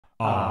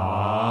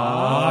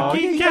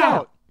Geek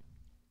Out!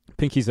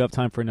 Pinky's up,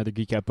 time for another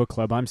Geek Out Book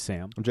Club. I'm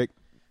Sam. I'm Jake.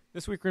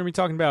 This week we're going to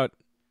be talking about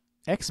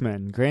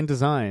X-Men Grand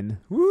Design.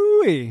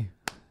 Woo-wee!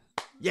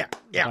 Yeah.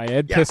 By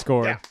Ed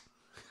Piskor.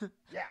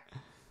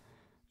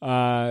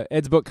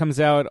 Ed's book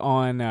comes out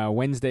on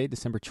Wednesday,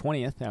 December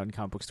 20th, out in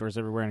comic book stores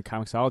everywhere and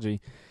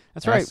Comixology.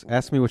 That's right.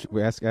 Ask me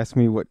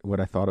what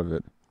I thought of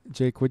it.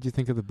 Jake, what did you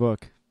think of the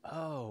book?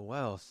 Oh,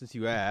 well, since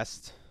you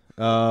asked,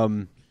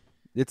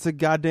 it's a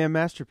goddamn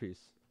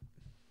masterpiece.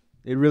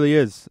 It really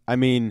is. I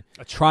mean,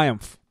 A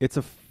triumph. it's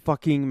a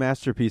fucking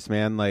masterpiece,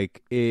 man.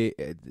 Like Barry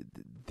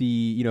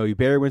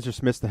Windsor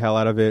Smith's the hell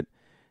out of it.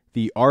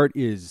 The art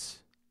is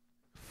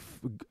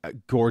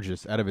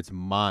gorgeous, out of its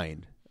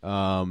mind.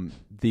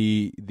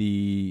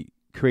 The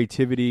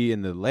creativity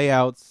and the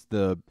layouts,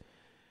 the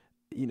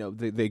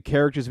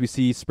characters we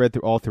see spread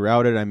all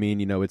throughout it. I mean,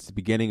 it's the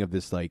beginning of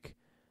this like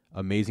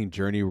amazing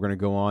journey we're going to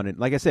go on. And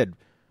like I said,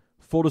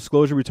 full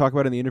disclosure, we talked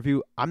about in the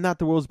interview, I'm not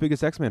the world's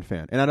biggest X-Men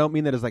fan. And I don't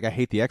mean that as like I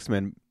hate the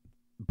X-Men,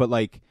 but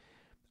like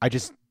I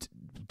just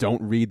don't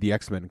read the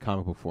X-Men in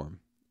comic book form.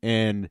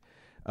 And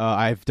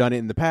I've done it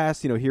in the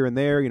past, here and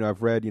there.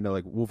 I've read,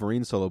 like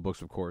Wolverine solo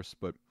books, of course.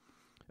 But,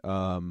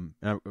 and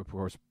of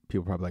course,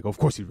 people are probably like, oh, of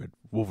course you read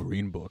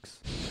Wolverine books.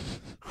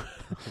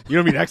 You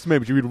don't mean X-Men,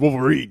 but you read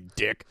Wolverine,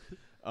 dick.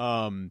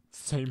 Same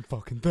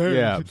fucking thing.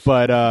 Yeah,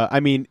 but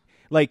I mean,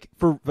 like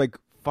for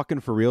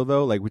real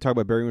though, like we talk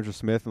about Barry Windsor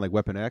Smith and like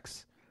Weapon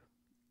X.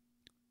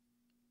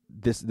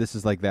 This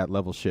is like that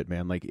level shit,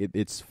 man. Like it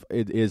is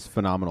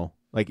phenomenal.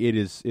 Like it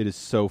is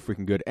so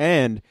freaking good,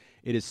 and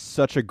it is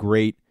such a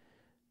great.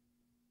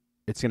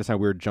 It's gonna sound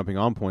weird jumping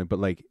on point, but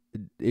like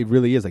it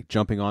really is like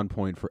jumping on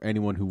point for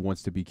anyone who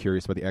wants to be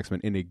curious about the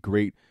X-Men in a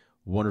great,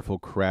 wonderful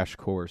crash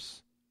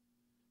course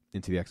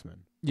into the X-Men.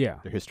 Yeah.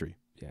 Their history.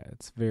 Yeah,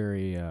 it's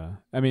very,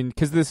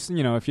 because this,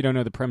 if you don't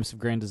know the premise of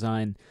Grand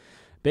Design,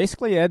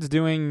 basically Ed's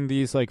doing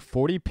these,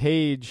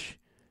 40-page,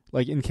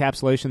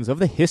 encapsulations of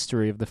the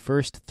history of the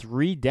first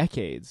 3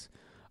 decades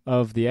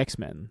of the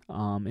X-Men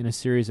in a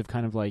series of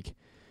kind of, 3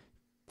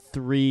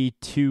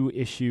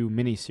 2-issue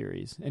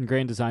miniseries. And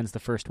Grand Design's the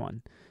first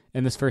one.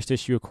 And this first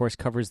issue, of course,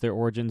 covers their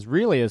origins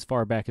really as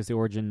far back as the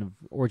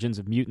origins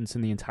of mutants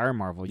in the entire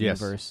Marvel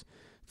universe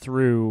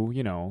through,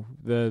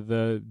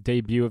 the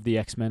debut of the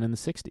X-Men in the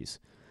 60s.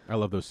 I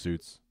love those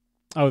suits.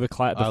 Oh, the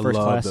first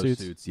class those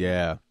suits.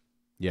 Yeah,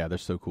 they're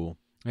so cool.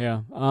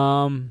 Yeah.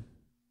 I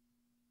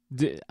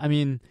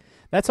mean,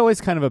 that's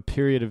always kind of a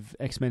period of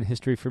X-Men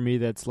history for me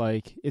that's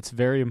it's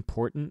very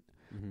important.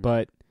 Mm-hmm.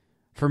 But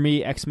for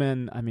me,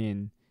 X-Men,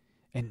 and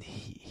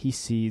he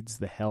seeds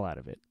the hell out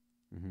of it.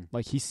 Mm-hmm.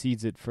 He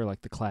seeds it for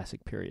the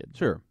classic period.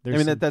 Sure.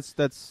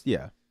 That's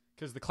yeah.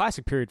 Because the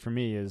classic period for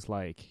me is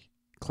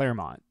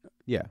Claremont.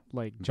 Yeah.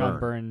 John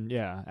Byrne.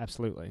 Yeah,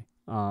 absolutely.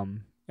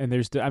 And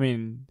there's,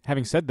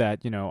 having said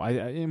that,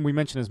 and we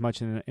mentioned as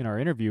much in our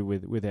interview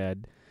with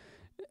Ed,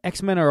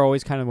 X-Men are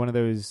always kind of one of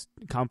those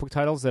comic book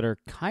titles that are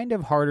kind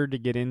of harder to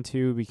get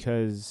into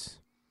because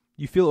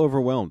you feel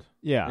overwhelmed.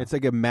 Yeah. It's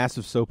like a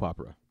massive soap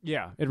opera.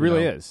 Yeah, it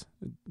really is.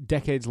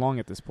 Decades long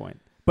at this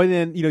point. But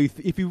then,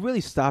 if you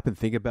really stop and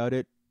think about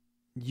it,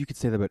 you could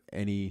say that about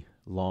any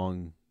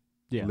long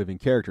living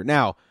character.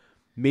 Now,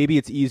 maybe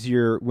it's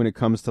easier when it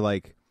comes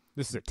to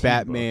this is a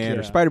Batman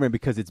or Spider-Man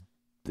because it's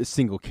a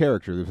single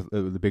character,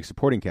 the big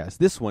supporting cast.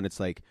 This one,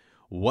 it's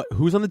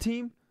who's on the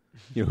team?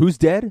 Who's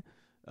dead?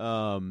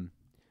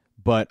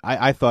 But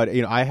I thought,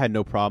 I had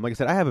no problem. Like I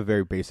said, I have a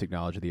very basic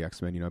knowledge of the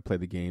X-Men. I play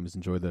the games,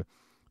 enjoy the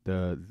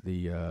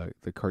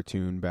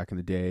cartoon back in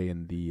the day,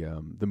 and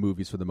the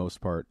movies for the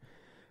most part.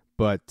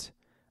 But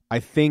I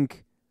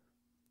think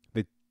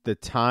the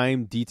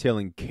time, detail,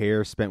 and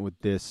care spent with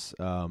this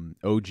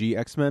OG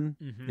X-Men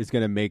is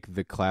going to make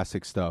the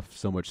classic stuff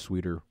so much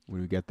sweeter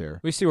when we get there.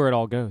 We see where it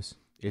all goes.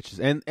 It's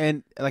just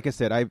and like I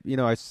said, I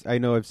know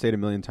I've said it a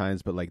million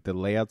times, but the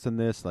layouts in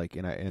this,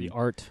 and the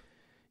art.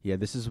 Yeah,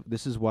 this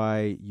is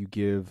why you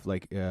give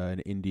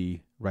an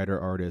indie writer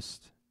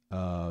artist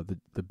the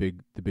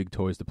big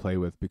toys to play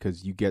with,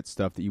 because you get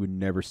stuff that you would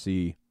never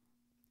see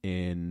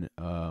in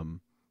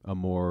a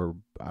more,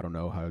 I don't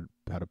know how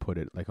to put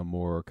it, a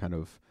more kind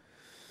of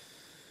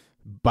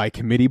by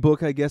committee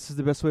book, I guess is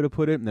the best way to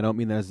put it. And I don't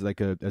mean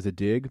that as a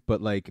dig,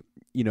 but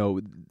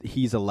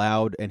he's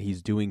allowed and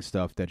he's doing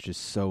stuff that's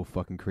just so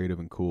fucking creative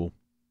and cool.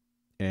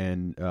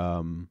 And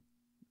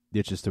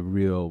it's just a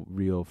real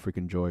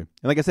freaking joy. And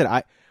like I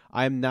said,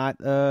 I'm not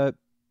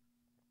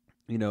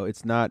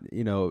it's not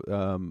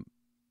anything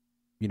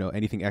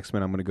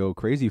X-Men I'm going to go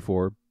crazy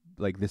for.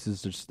 This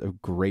is just a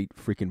great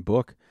freaking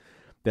book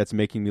that's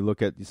making me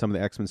look at some of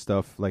the X-Men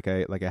stuff like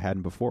I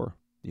hadn't before,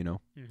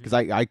 because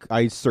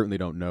I certainly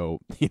don't know,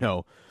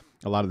 a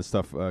lot of the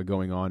stuff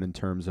going on in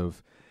terms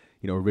of,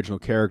 original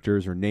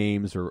characters or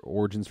names or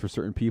origins for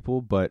certain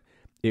people, but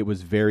it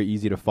was very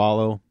easy to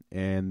follow,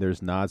 and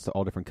there's nods to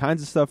all different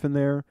kinds of stuff in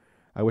there.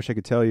 I wish I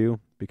could tell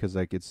you, because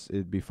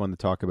it'd be fun to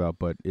talk about,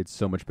 but it's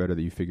so much better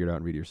that you figure it out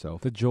and read it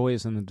yourself. The joy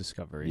is in the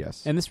discovery.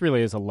 Yes. And this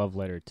really is a love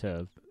letter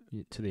to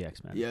the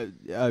X-Men. Yeah,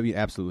 I mean,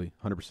 absolutely,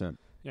 100%.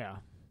 Yeah.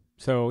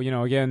 So,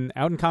 again,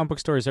 out in comic book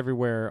stores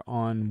everywhere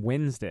on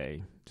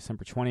Wednesday,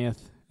 December 20th.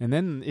 And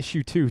then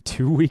issue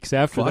 2 weeks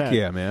after that. Fuck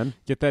yeah, man.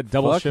 Get that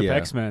double Fuck ship yeah.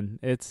 X-Men.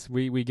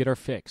 We get our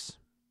fix.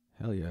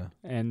 Hell yeah.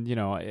 And,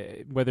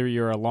 whether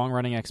you're a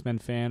long-running X-Men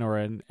fan or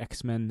an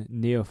X-Men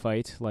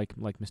neophyte like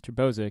Mr.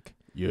 Bozick,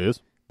 Yes.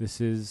 this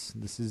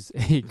is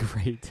a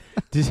great...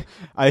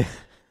 I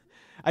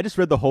just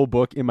read the whole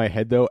book in my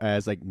head, though,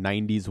 as, like,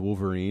 90s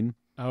Wolverine.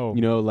 Oh.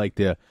 Like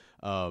the...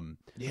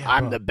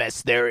 I'm the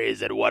best there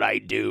is at what I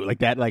do. Like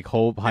that, like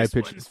whole high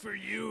pitch. This one's for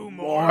you,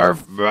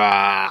 Morph.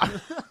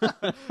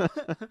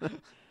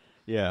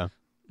 Yeah.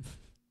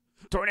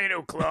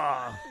 Tornado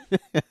Claw.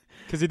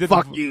 Because he did.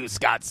 Fuck you,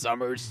 Scott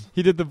Summers.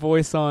 He did the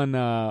voice on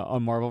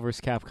Marvel vs.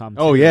 Capcom.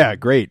 Oh yeah,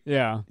 great.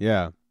 Yeah.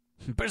 Yeah.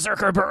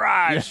 Berserker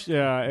Barrage.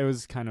 Yeah, it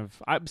was kind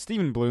of.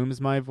 Stephen Bloom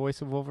is my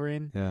voice of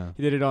Wolverine. Yeah.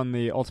 He did it on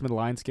the Ultimate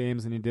Alliance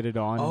games, and he did it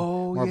on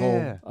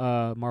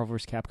Marvel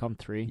vs. Capcom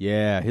 3.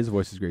 Yeah, his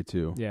voice is great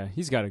too. Yeah,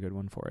 he's got a good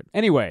one for it.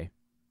 Anyway,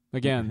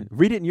 again,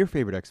 read it in your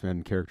favorite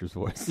X-Men character's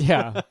voice.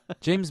 Yeah,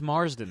 James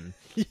Marsden.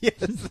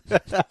 Yes.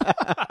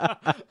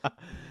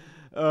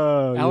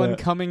 Alan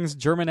Cummings'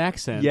 German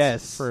accent.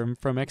 Yes.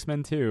 From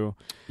X-Men 2.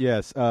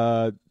 Yes.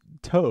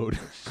 Toad.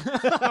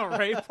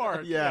 Ray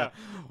Park. Yeah.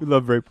 We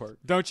love Ray Park.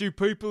 Don't you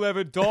people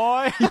ever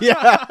die?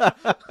 Yeah.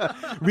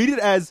 Read it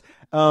as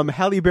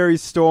Halle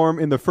Berry's Storm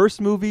in the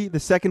first movie, the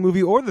second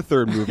movie, or the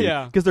third movie.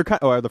 Yeah. Because they're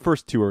the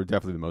first two are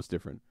definitely the most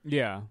different.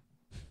 Yeah.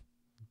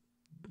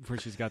 Where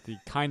she's got the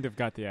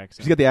accent.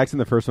 She's got the accent in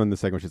the first one, the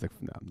second one she's like,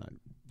 no, I'm not.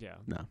 Yeah.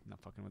 No. Not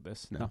fucking with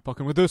this. No. Not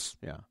fucking with this.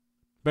 Yeah.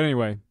 But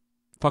anyway,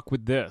 fuck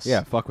with this.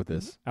 Yeah, fuck with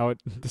this.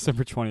 Out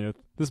December 20th.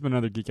 This has been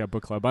another Geek Out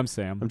Book Club. I'm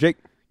Sam. I'm Jake.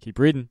 Keep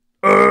reading.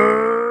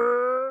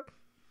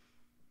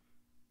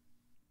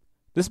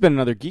 This has been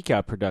another Geek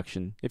Out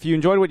production. If you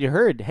enjoyed what you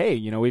heard, hey,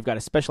 we've got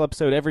a special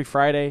episode every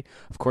Friday.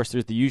 Of course,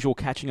 there's the usual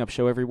catching up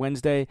show every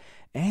Wednesday.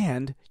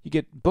 And you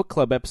get book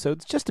club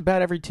episodes just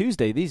about every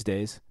Tuesday these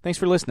days. Thanks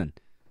for listening.